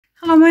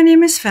Hello, my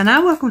name is Fenna.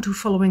 Welcome to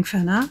Following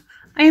Fenna.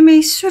 I am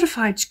a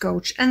certified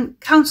coach and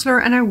counselor,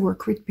 and I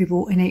work with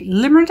people in a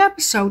limerent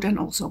episode and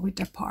also with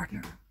their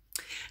partner.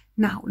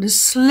 Now, the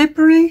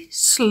slippery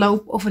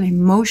slope of an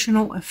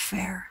emotional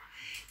affair.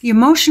 The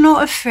emotional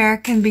affair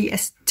can be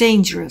as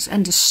dangerous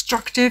and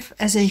destructive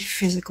as a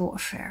physical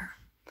affair.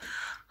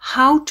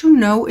 How to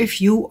know if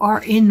you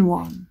are in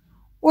one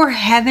or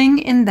heading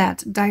in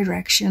that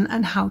direction,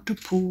 and how to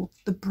pull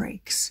the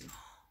brakes.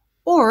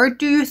 Or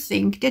do you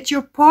think that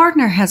your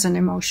partner has an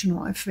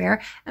emotional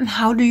affair, and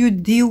how do you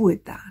deal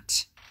with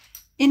that?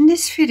 In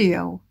this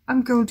video,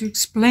 I'm going to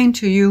explain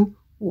to you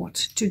what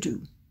to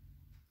do.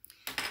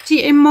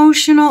 The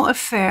emotional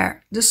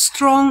affair, the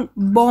strong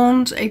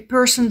bond a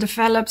person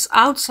develops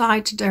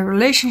outside their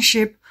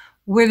relationship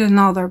with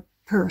another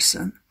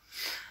person.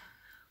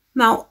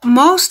 Now,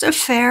 most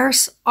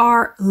affairs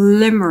are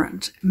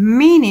limerent,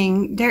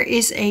 meaning there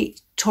is a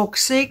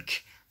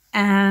toxic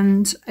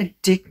and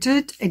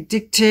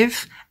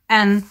addictive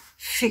and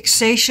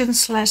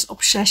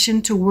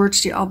fixation/obsession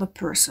towards the other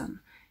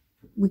person.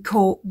 We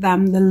call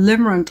them the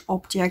limerent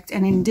object,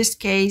 and in this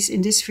case,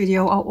 in this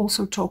video, I'll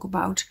also talk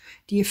about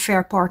the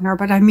affair partner,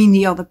 but I mean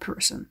the other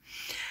person.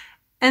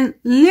 And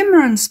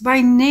limerence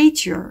by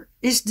nature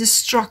is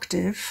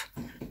destructive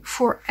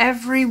for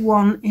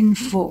everyone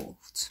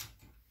involved.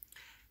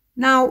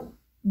 Now,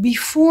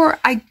 before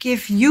I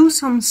give you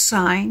some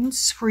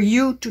signs for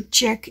you to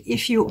check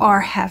if you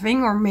are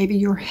having, or maybe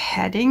you're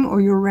heading,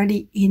 or you're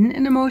already in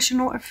an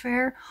emotional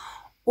affair,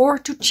 or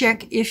to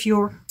check if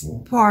your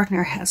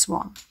partner has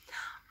one,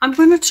 I'm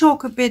going to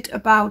talk a bit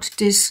about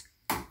this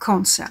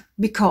concept,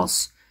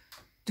 because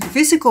the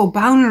physical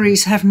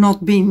boundaries have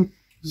not been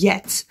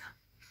yet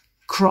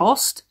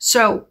crossed.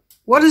 So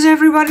what is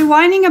everybody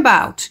whining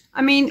about?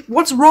 I mean,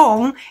 what's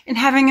wrong in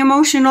having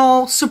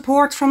emotional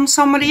support from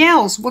somebody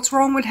else? What's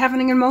wrong with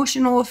having an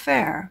emotional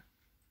affair?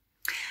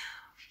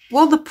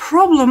 Well, the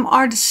problem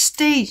are the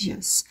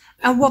stages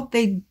and what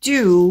they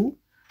do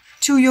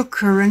to your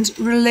current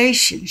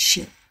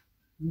relationship.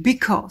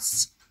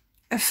 Because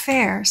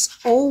affairs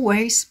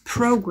always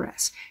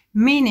progress,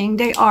 meaning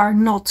they are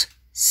not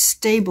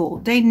stable.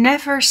 They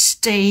never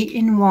stay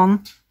in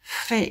one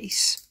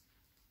phase.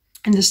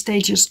 And the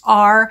stages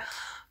are: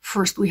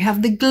 first, we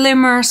have the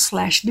glimmer /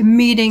 the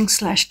meeting /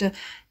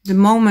 the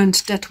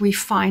moment that we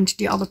find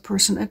the other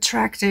person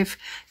attractive.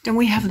 Then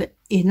we have the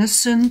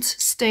innocent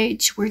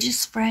stage. We're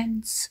just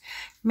friends.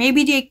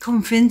 Maybe they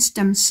convince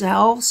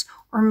themselves,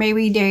 or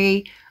maybe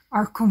they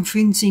are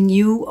convincing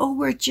you, oh,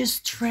 we're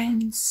just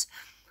friends.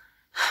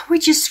 We're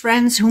just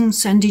friends who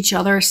send each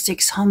other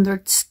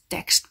 600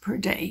 texts per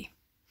day.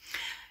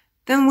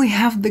 Then we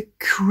have the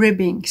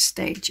cribbing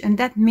stage, and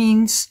that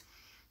means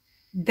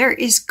there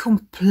is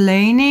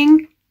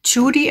complaining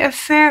to the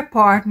affair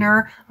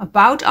partner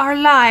about our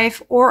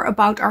life or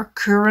about our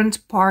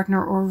current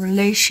partner or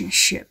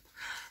relationship.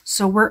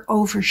 So we're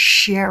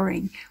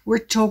oversharing. We're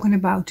talking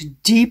about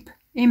deep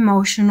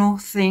emotional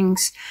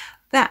things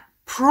that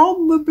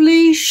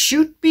probably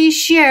should be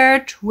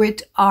shared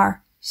with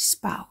our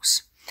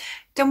spouse.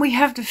 Then we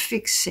have the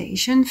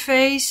fixation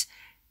phase.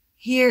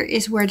 Here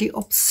is where the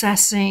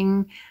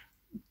obsessing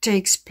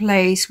takes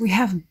place. We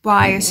have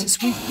biases.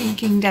 We're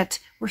thinking that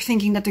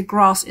the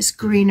grass is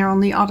greener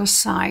on the other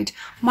side.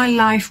 My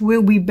life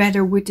will be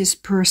better with this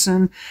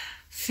person.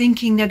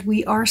 Thinking that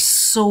we are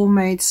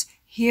soulmates.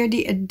 Here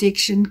the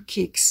addiction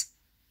kicks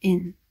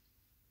in.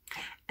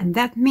 And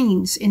that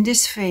means in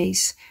this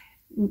phase,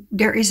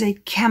 there is a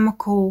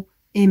chemical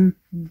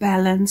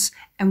imbalance,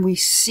 and we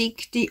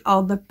seek the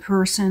other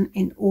person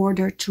in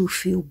order to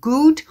feel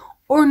good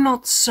or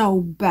not so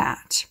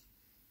bad,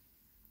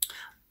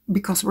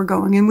 because we're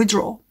going in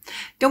withdrawal.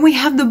 Then we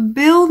have the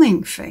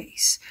building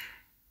phase.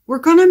 We're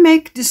going to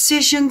make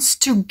decisions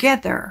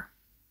together.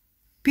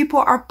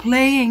 People are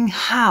playing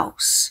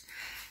house.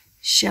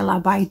 Shall I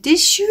buy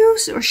this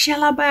shoes or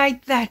shall I buy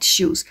that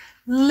shoes?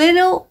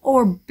 Little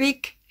or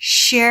big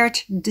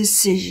shared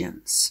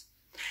decisions.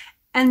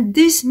 And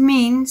this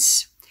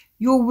means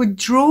you're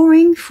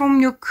withdrawing from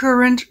your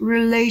current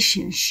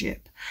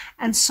relationship.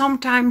 And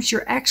sometimes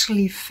you're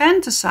actually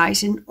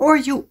fantasizing, or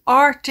you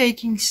are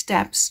taking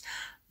steps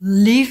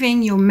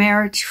leaving your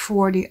marriage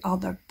for the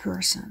other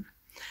person.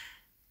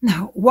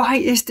 Now, why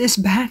is this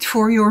bad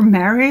for your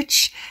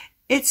marriage?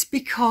 It's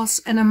because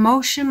an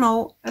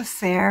emotional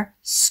affair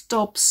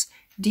stops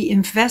the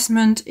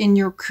investment in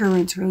your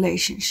current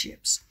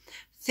relationships.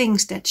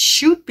 Things that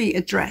should be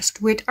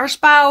addressed with our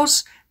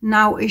spouse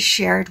now is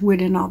shared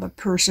with another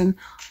person.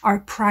 Our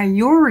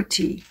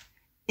priority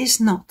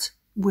is not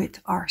with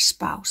our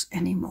spouse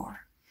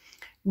anymore.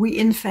 We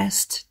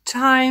invest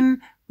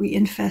time, we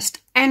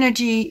invest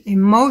energy,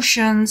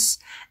 emotions,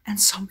 and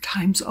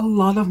sometimes a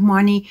lot of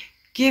money.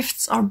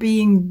 Gifts are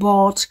being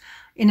bought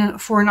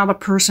for another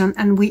person,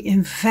 and we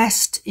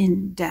invest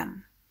in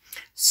them.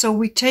 So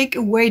we take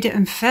away the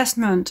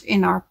investment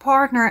in our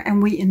partner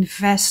and we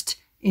invest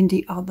in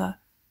the other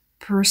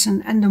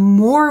person. And the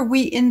more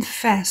we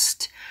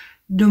invest,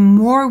 the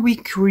more we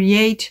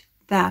create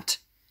that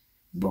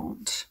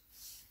bond.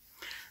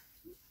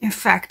 In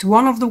fact,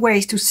 one of the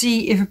ways to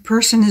see if a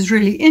person is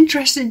really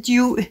interested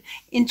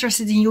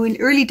in you in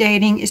early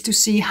dating is to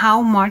see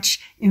how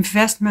much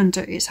investment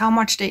there is, how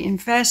much they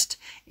invest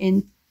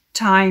in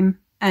time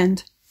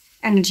and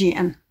energy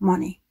and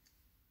money.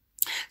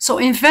 So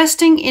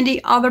investing in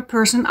the other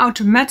person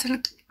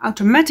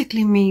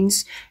automatically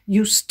means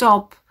you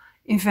stop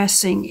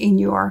investing in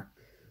your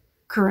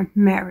current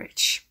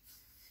marriage.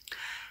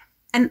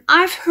 And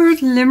I've heard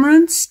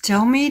limerents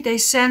tell me they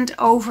send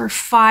over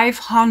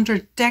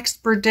 500 texts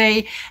per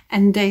day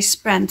and they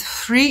spend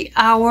 3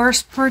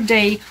 hours per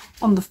day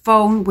on the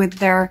phone with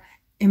their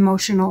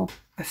emotional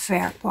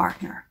affair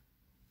partner.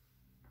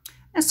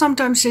 And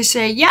sometimes they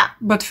say, yeah,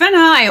 but Fenna,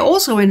 I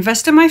also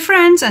invest in my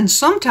friends and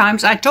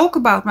sometimes I talk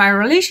about my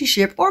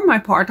relationship or my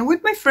partner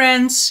with my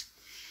friends.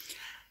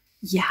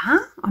 Yeah,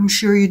 I'm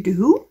sure you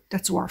do.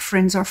 That's what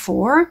friends are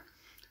for.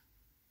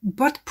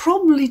 But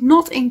probably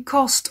not in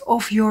cost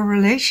of your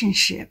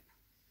relationship.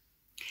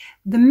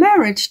 The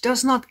marriage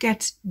does not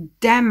get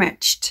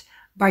damaged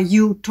by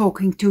you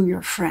talking to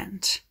your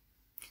friend.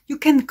 You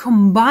can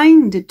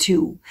combine the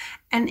two.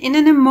 And in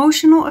an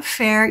emotional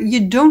affair,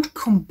 you don't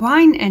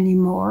combine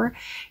anymore.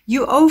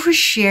 You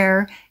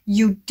overshare,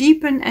 you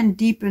deepen and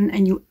deepen,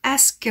 and you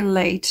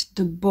escalate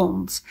the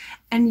bonds.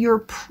 And you're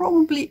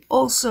probably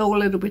also a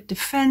little bit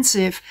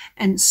defensive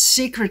and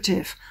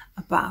secretive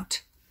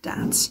about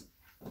that.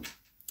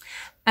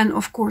 And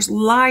of course,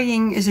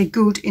 lying is a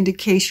good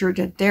indicator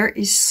that there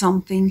is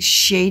something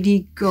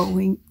shady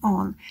going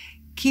on.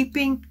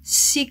 Keeping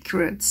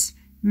secrets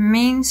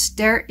means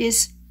there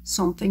is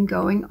something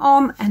going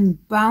on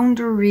and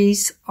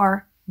boundaries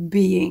are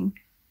being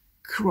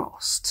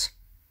crossed.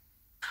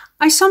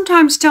 I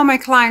sometimes tell my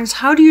clients,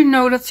 how do you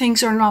know that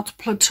things are not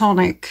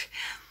platonic?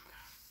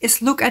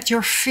 It's look at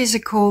your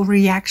physical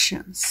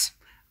reactions.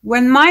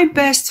 When my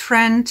best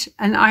friend,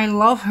 and I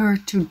love her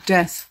to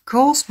death,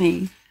 calls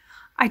me,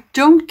 I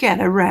don't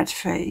get a red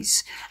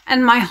face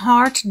and my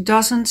heart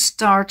doesn't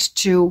start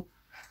to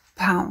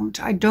pound.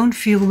 I don't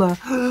feel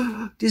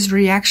this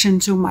reaction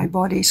to my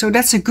body. So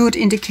that's a good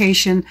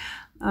indication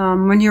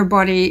when your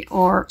body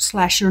or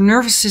 / your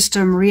nervous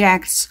system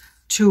reacts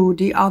to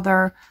the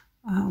other.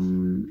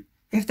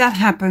 If that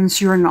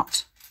happens, you're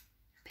not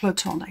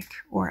platonic,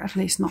 or at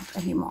least not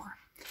anymore.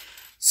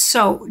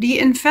 So the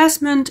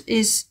investment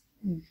is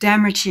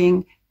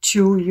damaging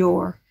to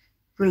your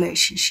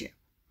relationship.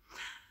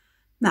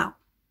 Now,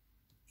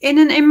 in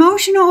an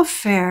emotional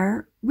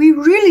affair, we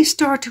really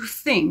start to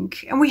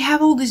think, and we have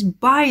all these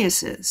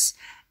biases.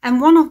 And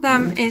one of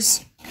them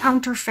is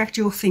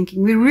counterfactual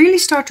thinking. We really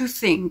start to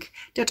think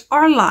that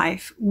our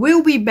life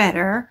will be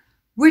better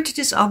with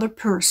this other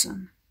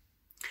person.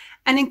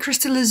 And in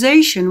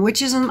crystallization,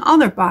 which is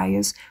another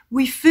bias,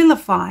 we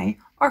vilify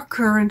our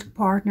current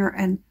partner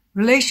and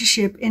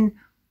relationship in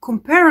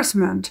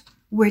comparison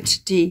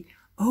with the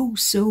oh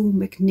so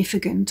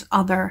magnificent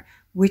other,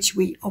 which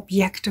we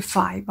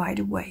objectify, by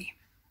the way.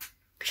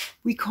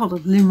 We call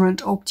it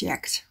limerent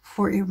object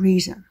for a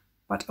reason,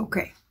 but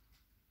okay.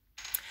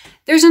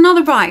 There's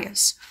another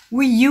bias.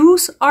 We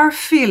use our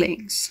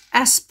feelings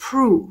as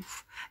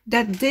proof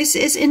that this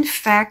is in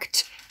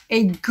fact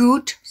a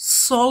good,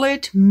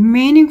 solid,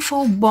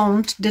 meaningful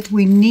bond that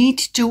we need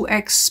to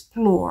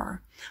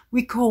explore.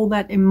 We call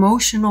that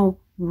emotional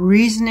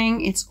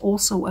reasoning. It's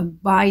also a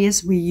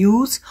bias. We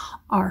use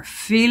our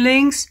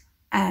feelings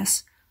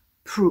as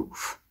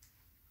proof.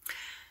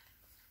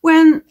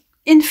 When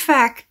in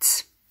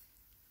fact,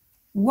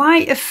 why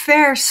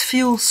affairs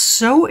feel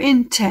so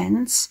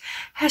intense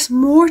has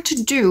more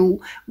to do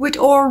with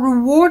our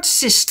reward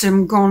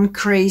system gone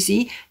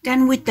crazy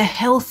than with the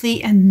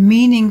healthy and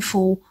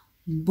meaningful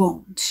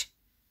bond.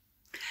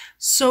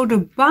 So the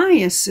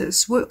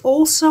biases will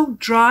also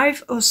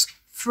drive us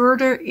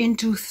further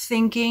into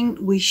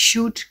thinking we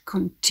should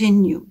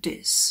continue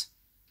this.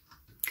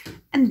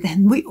 And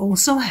then we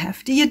also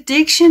have the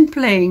addiction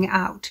playing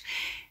out,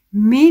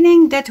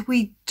 meaning that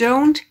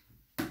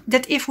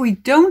if we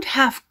don't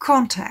have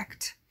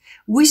contact,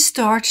 we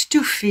start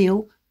to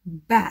feel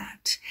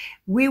bad.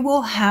 We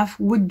will have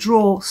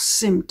withdrawal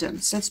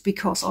symptoms. That's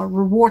because our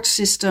reward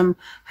system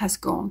has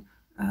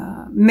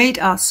made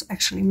us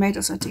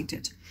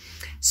addicted.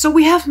 So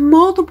we have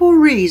multiple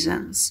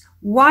reasons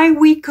why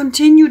we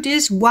continue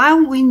this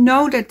while we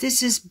know that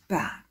this is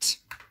bad.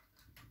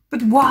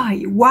 But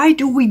why? Why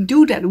do we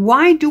do that?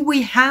 Why do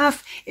we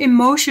have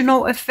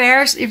emotional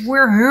affairs if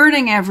we're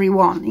hurting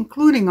everyone,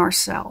 including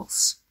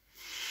ourselves?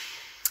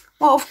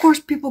 Well, of course,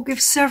 people give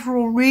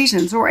several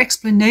reasons or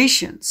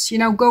explanations,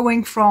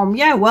 going from,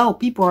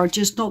 people are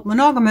just not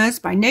monogamous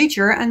by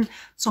nature and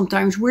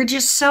sometimes we're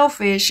just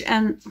selfish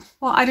and,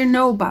 well, I don't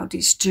know about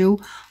these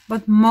two,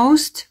 but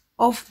most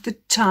of the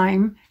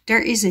time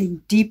there is a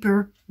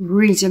deeper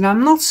reason.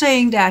 I'm not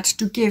saying that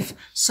to give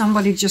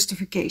somebody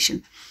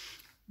justification,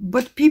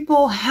 but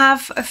people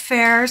have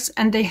affairs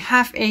and they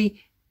have a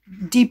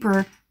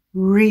deeper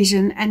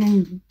reason, and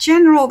in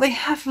general they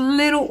have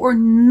little or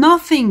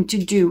nothing to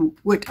do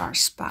with our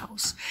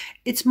spouse.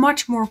 It's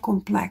much more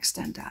complex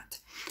than that.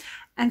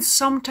 And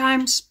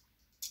sometimes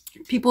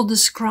People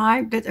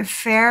describe that an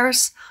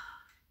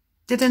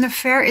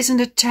affair is an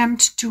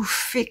attempt to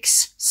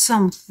fix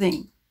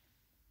something.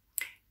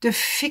 The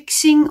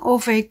fixing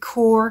of a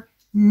core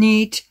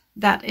need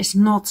that is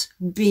not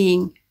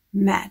being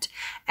met.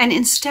 And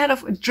instead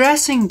of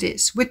addressing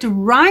this with the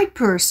right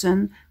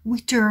person, we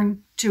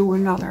turn to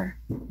another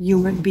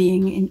human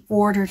being in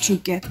order to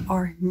get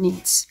our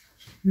needs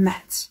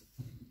met.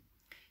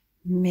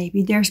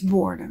 Maybe there's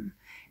boredom.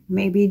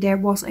 Maybe there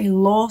was a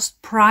loss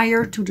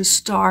prior to the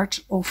start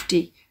of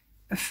the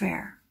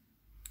affair.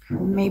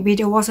 Maybe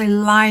there was a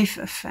life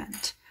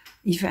event.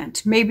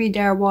 Maybe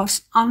there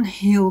was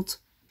unhealed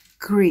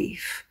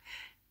grief.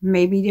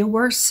 Maybe there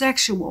were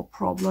sexual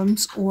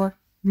problems or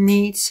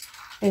needs,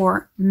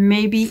 or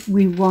maybe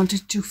we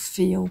wanted to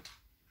feel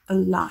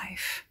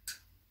alive.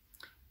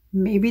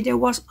 Maybe there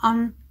was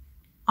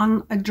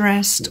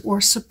unaddressed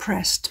or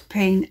suppressed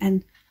pain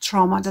and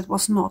trauma that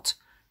was not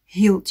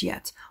healed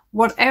yet.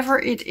 Whatever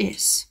it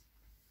is,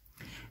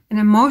 an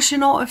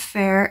emotional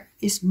affair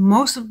is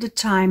most of the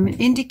time an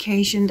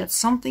indication that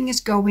something is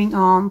going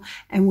on,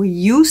 and we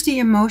use the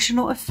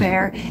emotional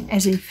affair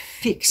as a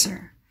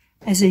fixer,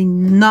 as a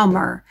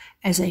number,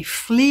 as a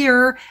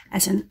fleer,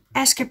 as an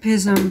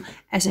escapism,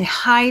 as a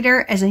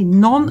hider, as a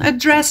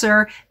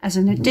non-addresser, as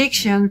an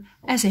addiction,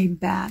 as a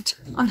bad,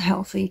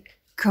 unhealthy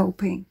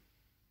coping.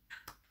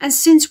 And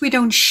since we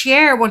don't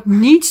share what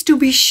needs to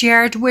be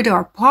shared with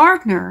our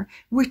partner,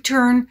 we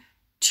turn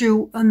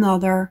to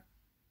another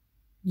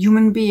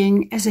human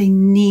being as a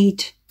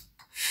need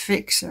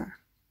fixer.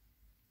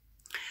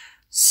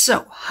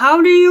 So,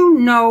 how do you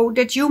know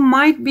that you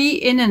might be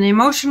in an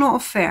emotional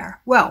affair?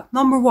 Well,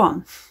 number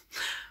one,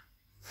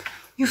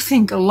 you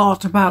think a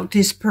lot about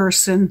this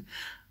person.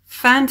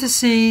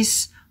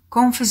 Fantasies,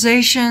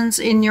 conversations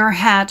in your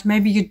head.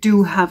 Maybe you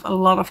do have a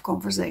lot of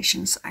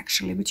conversations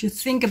actually, but you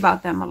think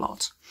about them a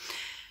lot.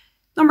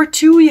 Number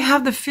two, you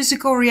have the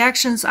physical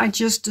reactions I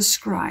just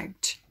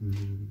described.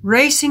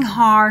 Racing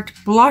heart,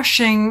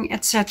 blushing,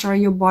 etc.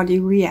 Your body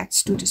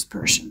reacts to this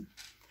person.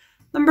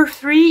 Number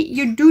three,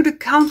 you do the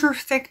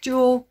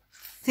counterfactual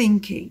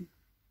thinking.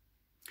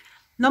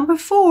 Number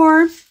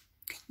four,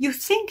 you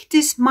think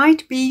this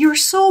might be your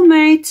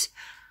soulmate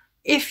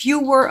if you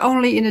were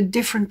only in a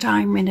different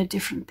time, in a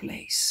different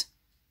place.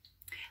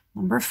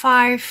 Number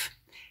five,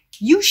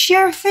 you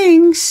share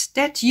things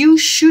that you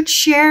should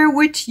share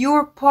with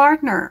your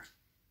partner.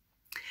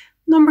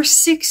 Number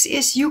six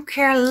is you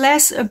care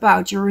less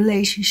about your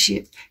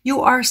relationship.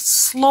 You are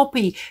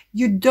sloppy.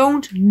 You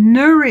don't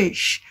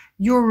nourish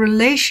your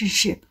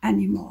relationship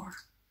anymore.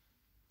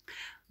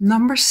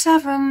 Number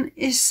seven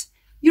is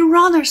you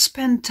rather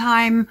spend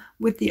time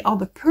with the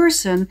other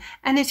person,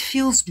 and it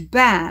feels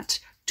bad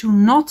to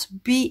not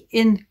be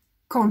in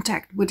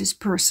contact with this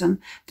person.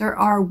 There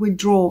are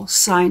withdrawal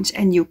signs,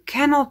 and you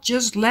cannot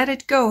just let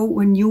it go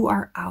when you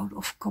are out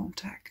of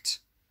contact.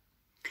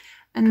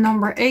 And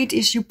number eight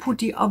is you put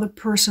the other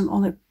person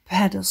on a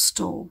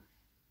pedestal.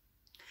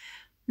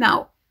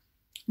 Now,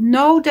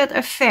 know that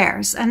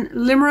affairs and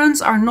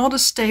limerents are not a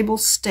stable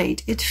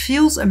state. It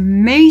feels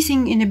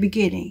amazing in the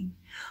beginning,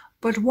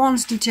 but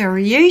once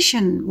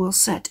deterioration will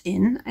set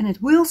in, and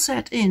it will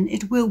set in,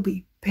 it will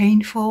be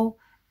painful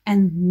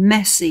and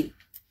messy.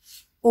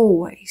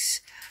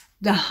 Always.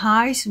 The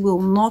highs will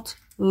not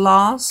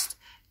last.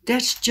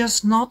 That's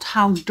just not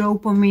how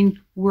dopamine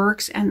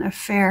works, and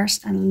affairs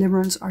and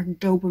limerents are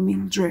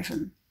dopamine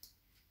driven.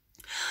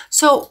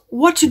 So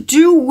what to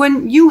do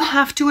when you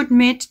have to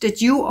admit that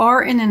you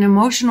are in an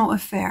emotional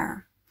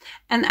affair?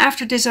 And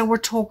after this I will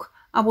talk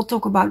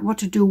about what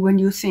to do when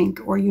you think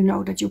or you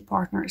know that your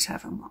partner is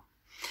having one.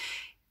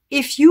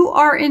 If you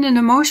are in an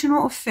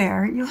emotional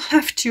affair, you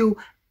have to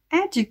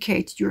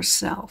educate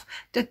yourself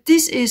that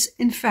this is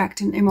in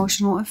fact an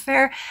emotional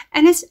affair,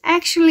 and it's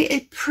actually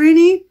a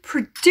pretty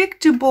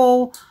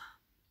predictable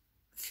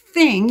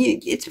thing.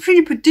 It's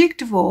pretty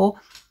predictable,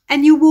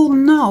 and you will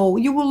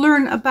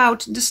learn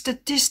about the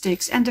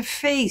statistics and the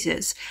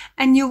phases,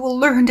 and you will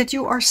learn that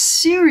you are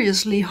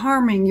seriously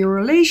harming your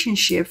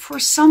relationship for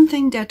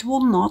something that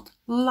will not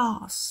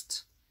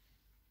last.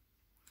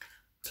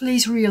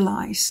 Please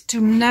realize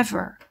to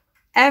never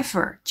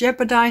ever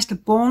jeopardize the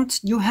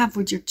bond you have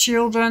with your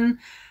children,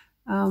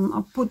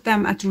 or put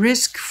them at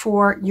risk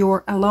for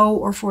your LO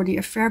or for the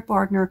affair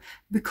partner,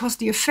 because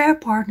the affair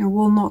partner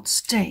will not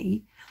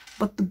stay,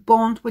 but the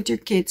bond with your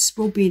kids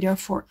will be there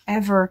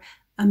forever.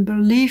 And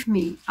believe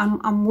me,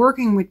 I'm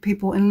working with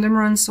people in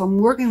limerence, so I'm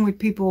working with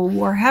people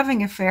who are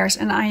having affairs,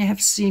 and I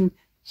have seen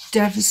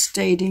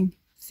devastating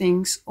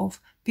things of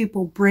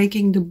people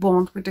breaking the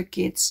bond with their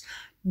kids,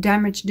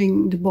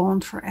 damaging the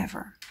bond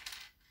forever.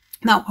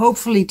 Now,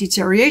 hopefully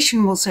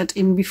deterioration will set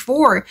in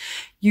before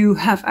you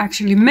have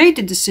actually made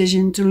the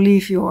decision to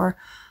leave your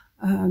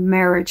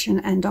marriage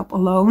and end up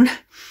alone.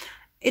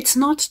 It's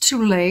not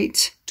too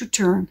late to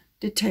turn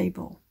the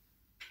table.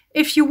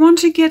 If you want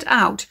to get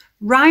out,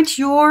 write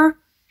your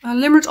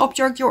limerent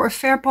object, your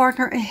affair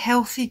partner, a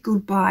healthy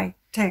goodbye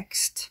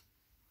text.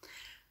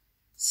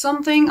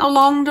 Something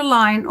along the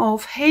line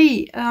of,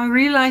 hey, I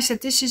realize that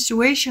this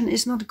situation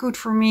is not good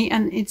for me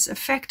and it's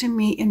affecting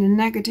me in a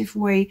negative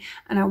way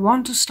and I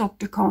want to stop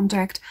the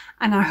contact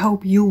and I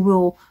hope you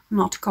will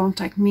not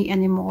contact me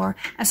anymore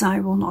as I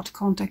will not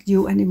contact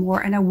you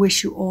anymore and I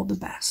wish you all the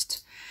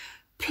best.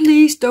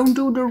 Please don't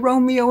do the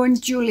Romeo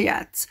and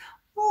Juliet.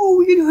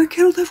 Oh, you know, I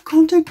cannot have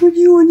contact with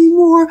you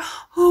anymore.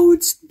 Oh,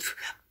 it's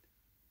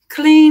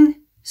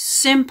clean,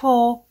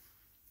 simple,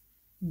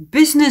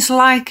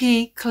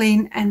 business-likey,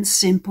 clean and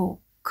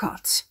simple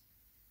cut.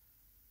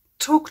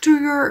 Talk to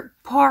your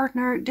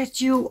partner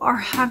that you are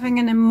having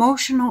an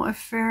emotional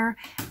affair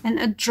and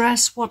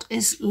address what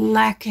is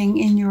lacking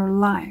in your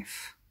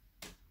life.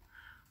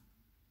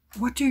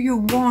 What do you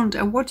want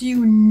and what do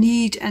you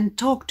need, and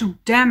talk to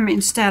them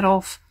instead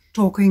of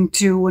talking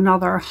to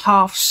another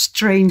half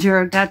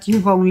stranger that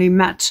you've only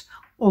met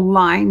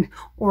online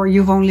or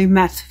you've only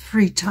met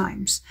 3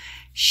 times.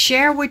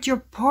 Share with your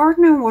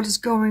partner what is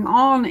going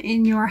on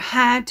in your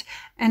head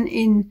and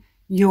in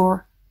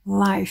your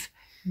life.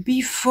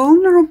 Be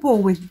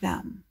vulnerable with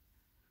them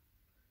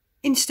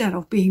instead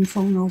of being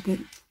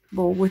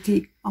vulnerable with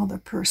the other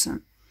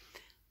person.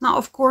 Now,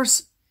 of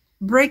course,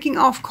 breaking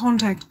off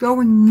contact,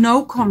 going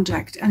no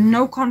contact, and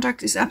no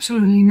contact is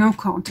absolutely no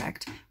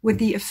contact with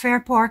the affair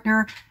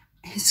partner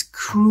is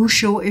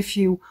crucial if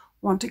you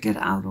want to get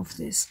out of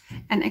this,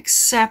 and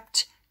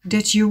accept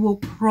that you will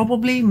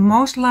probably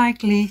most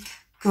likely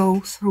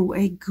go through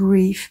a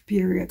grief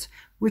period,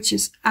 which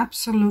is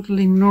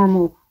absolutely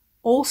normal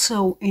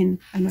also in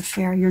an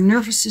affair. Your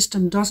nervous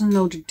system doesn't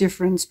know the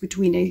difference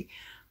between a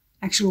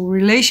actual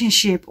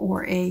relationship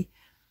or a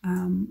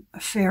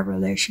affair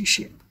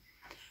relationship.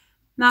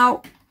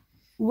 Now,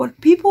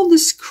 what people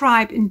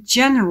describe in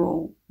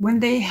general when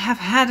they have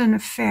had an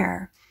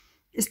affair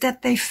is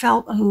that they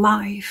felt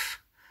alive.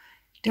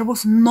 There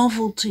was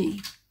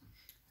novelty,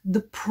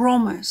 the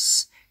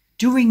promise,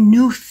 doing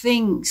new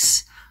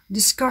things,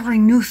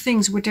 discovering new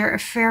things with their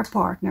affair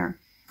partner.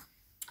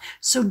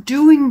 So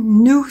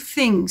doing new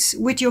things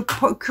with your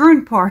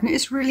current partner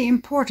is really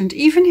important.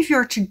 Even if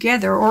you're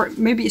together, or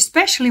maybe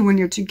especially when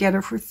you're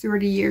together for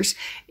 30 years,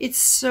 it's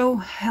so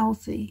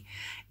healthy.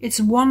 It's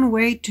one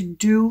way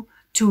to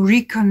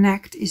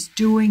reconnect is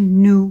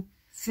doing new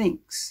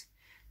things,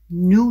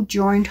 new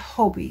joint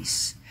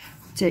hobbies,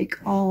 take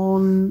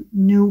on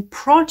new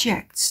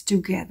projects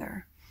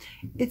together.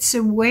 It's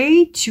a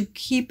way to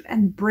keep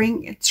and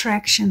bring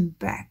attraction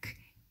back,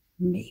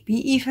 maybe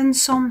even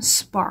some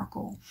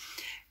sparkle.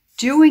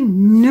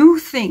 Doing new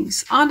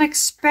things,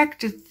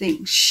 unexpected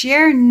things,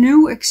 share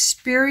new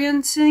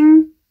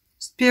experiences,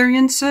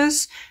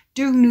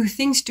 doing new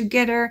things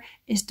together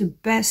is the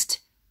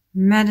best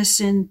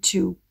medicine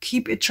to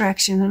keep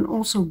attraction and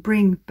also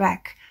bring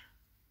back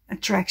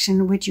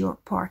attraction with your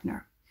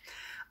partner.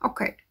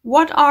 Okay,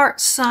 what are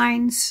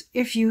signs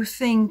if you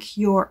think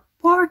your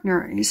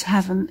partner is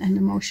having an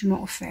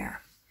emotional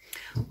affair?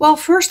 Well,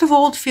 first of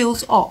all, it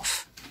feels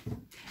off.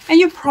 And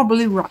you're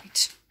probably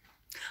right.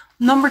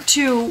 Number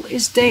 2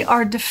 is they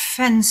are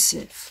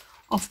defensive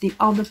of the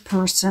other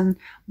person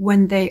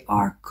when they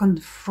are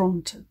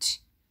confronted.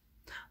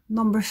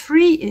 Number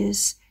 3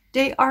 is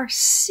they are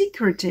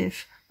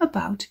secretive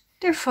about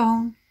their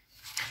phone.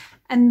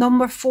 And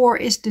number 4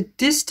 is the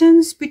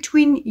distance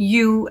between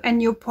you and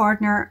your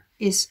partner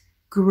is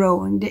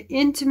growing. The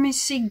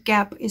intimacy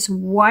gap is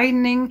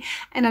widening,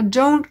 and I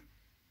don't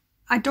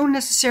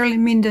necessarily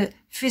mean the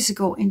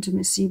physical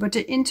intimacy, but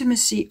the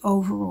intimacy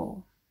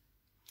overall.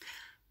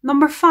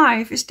 Number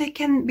 5 is they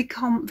can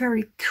become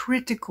very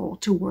critical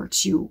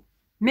towards you,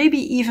 maybe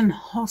even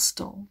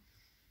hostile.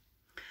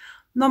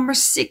 Number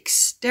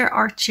 6, there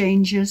are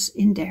changes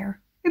in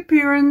their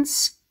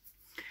appearance.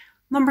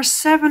 Number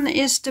 7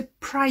 is the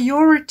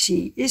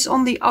priority is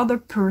on the other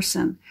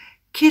person.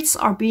 Kids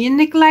are being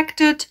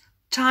neglected,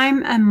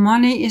 time and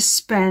money is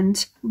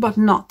spent, but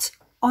not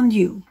on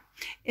you.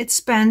 It's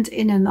spent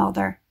in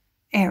another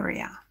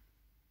area.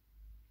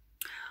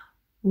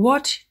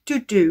 What to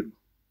do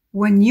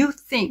when you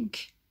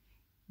think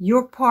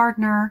your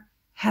partner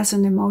has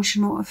an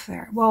emotional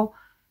affair? Well,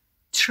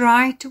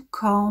 try to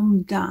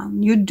calm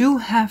down. You do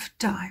have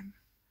time.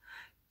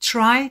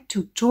 Try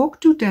to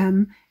talk to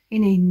them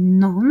in a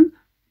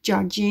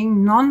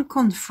non-judging,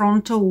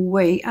 non-confrontal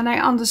way. And I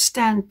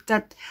understand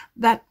that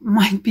that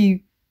might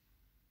be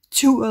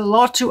a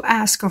lot to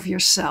ask of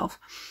yourself.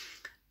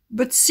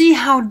 But see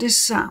how this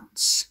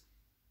sounds.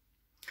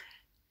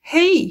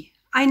 Hey,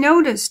 I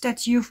noticed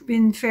that you've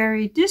been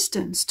very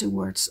distant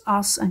towards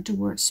us and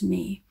towards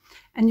me,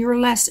 and you're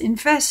less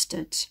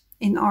invested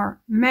in our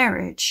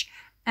marriage,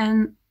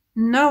 and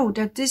know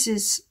that this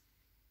is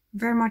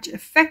very much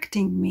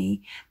affecting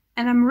me,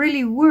 and I'm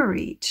really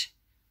worried.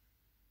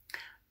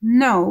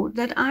 Know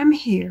that I'm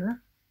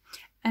here,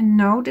 and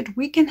know that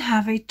we can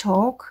have a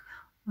talk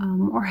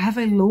or have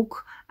a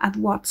look at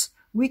what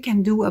we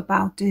can do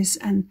about this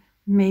and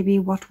maybe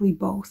what we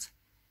both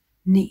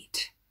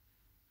need.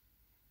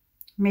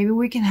 Maybe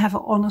we can have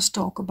an honest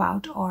talk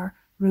about our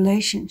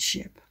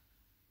relationship.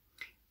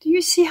 Do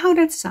you see how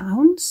that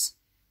sounds?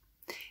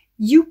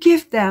 You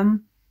give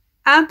them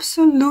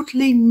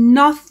absolutely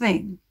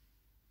nothing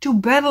to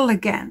battle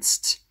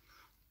against.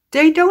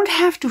 They don't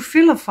have to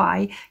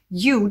vilify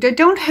you. They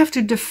don't have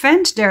to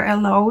defend their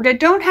LO. They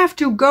don't have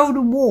to go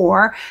to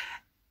war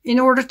in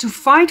order to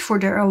fight for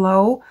their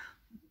LO.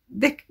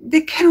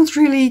 They cannot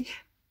really,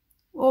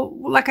 well,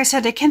 like I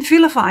said, they can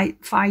vilify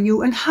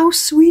you. And how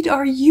sweet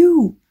are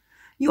you?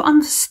 You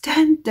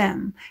understand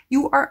them.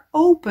 You are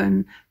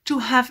open to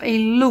have a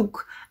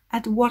look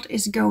at what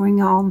is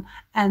going on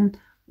and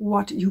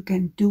what you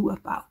can do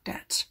about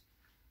that.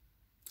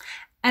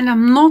 And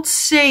I'm not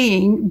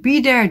saying be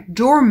their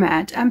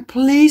doormat and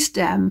please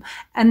them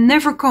and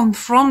never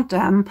confront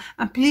them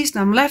and please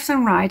them left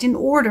and right in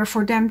order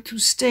for them to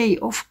stay.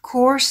 Of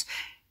course,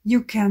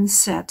 you can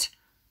set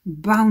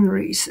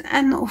boundaries,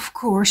 and of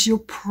course, you'll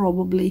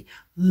probably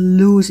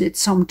lose it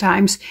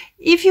sometimes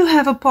if you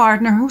have a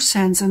partner who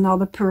sends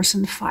another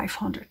person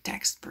 500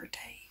 texts per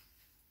day.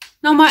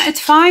 Now, my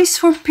advice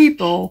for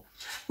people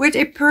with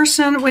a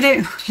person, with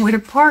a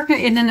partner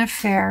in an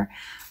affair,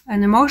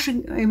 and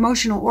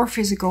emotional or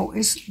physical,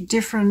 is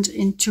different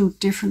in two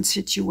different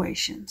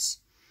situations.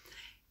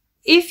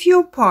 If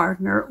your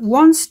partner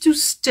wants to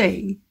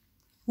stay,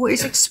 who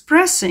is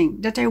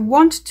expressing that they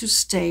want to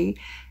stay,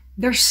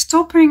 they're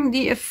stopping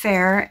the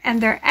affair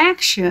and their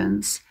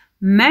actions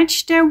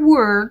match their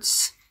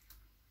words,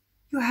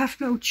 you have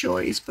no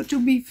choice but to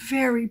be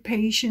very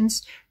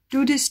patient.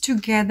 Do this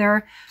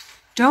together.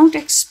 Don't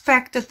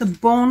expect that the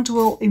bond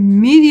will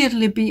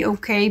immediately be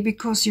okay,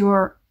 because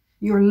your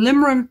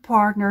limerent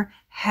partner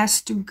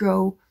has to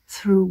go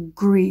through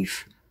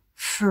grief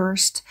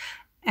first.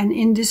 And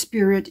in this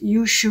period,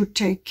 you should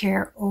take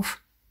care of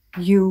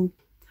you.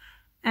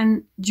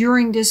 And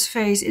during this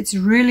phase, it's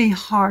really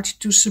hard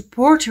to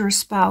support your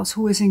spouse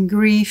who is in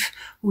grief,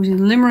 who is in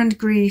limerent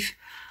grief,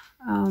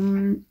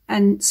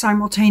 and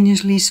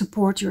simultaneously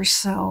support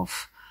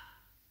yourself.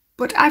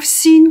 But I've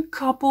seen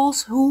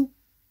couples who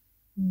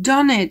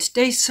done it.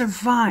 They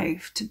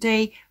survived.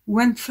 They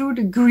went through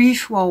the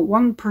grief. Well,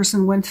 one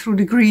person went through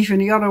the grief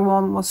and the other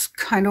one was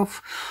kind of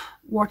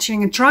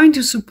watching and trying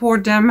to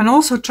support them and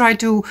also try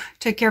to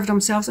take care of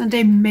themselves, and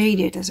they made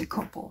it as a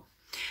couple.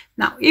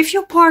 Now, if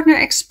your partner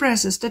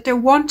expresses that they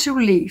want to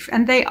leave,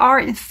 and they are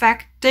in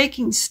fact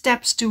taking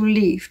steps to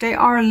leave, they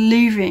are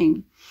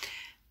leaving,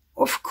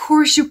 of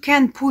course you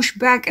can push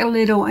back a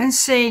little and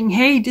saying,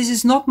 hey, this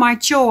is not my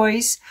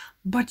choice,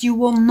 but you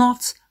will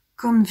not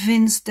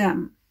convince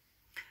them.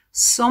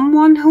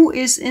 Someone who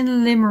is in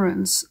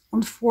limerence,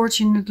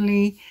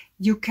 unfortunately,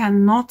 you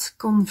cannot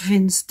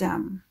convince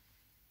them.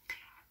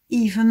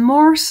 Even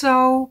more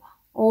so,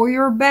 all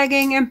your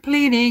begging and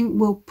pleading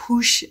will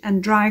push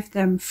and drive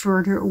them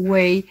further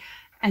away.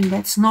 And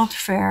that's not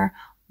fair,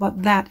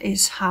 but that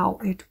is how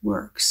it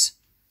works.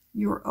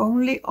 Your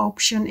only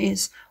option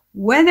is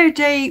whether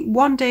they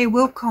one day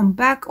will come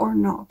back or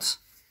not.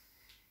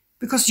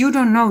 Because you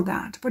don't know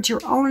that, but your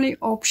only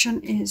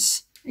option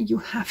is you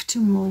have to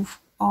move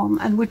on.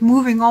 And with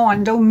moving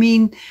on, don't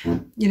mean,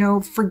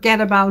 forget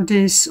about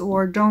this,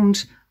 or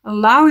don't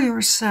allow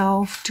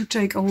yourself to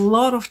take a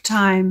lot of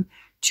time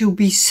to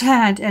be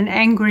sad and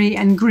angry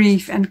and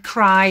grieve and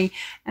cry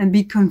and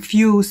be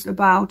confused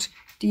about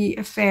the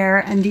affair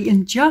and the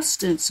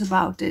injustice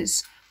about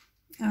this,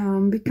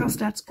 because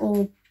that's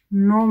all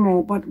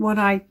normal. But what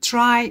I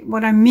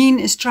mean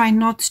is try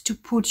not to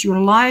put your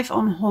life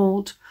on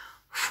hold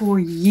for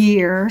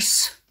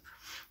years,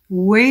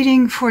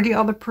 waiting for the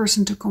other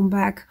person to come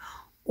back,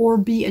 or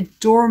be a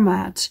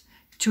doormat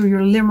to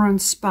your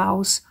limerent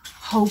spouse,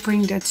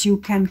 hoping that you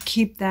can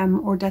keep them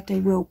or that they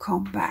will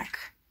come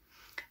back.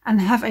 And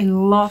have a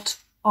lot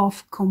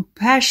of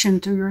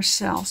compassion to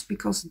yourselves,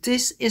 because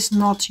this is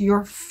not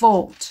your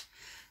fault.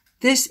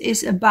 This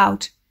is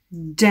about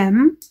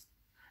them.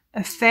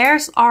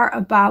 Affairs are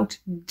about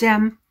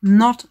them,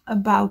 not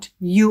about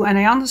you. And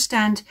I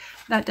understand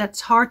that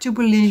that's hard to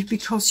believe,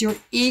 because your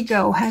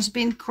ego has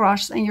been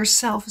crushed and your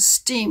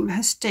self-esteem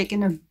has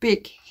taken a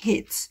big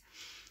hit.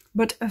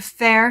 But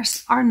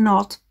affairs are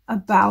not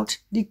about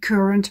the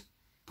current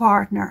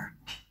partner.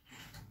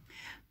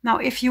 Now,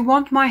 if you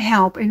want my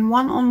help in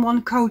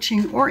one-on-one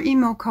coaching or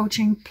email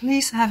coaching,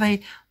 please have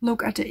a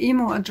look at the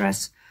email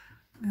address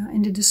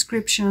in the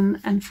description.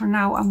 And for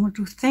now, I want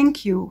to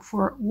thank you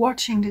for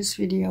watching this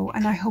video,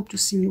 and I hope to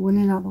see you in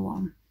another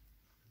one.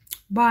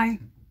 Bye.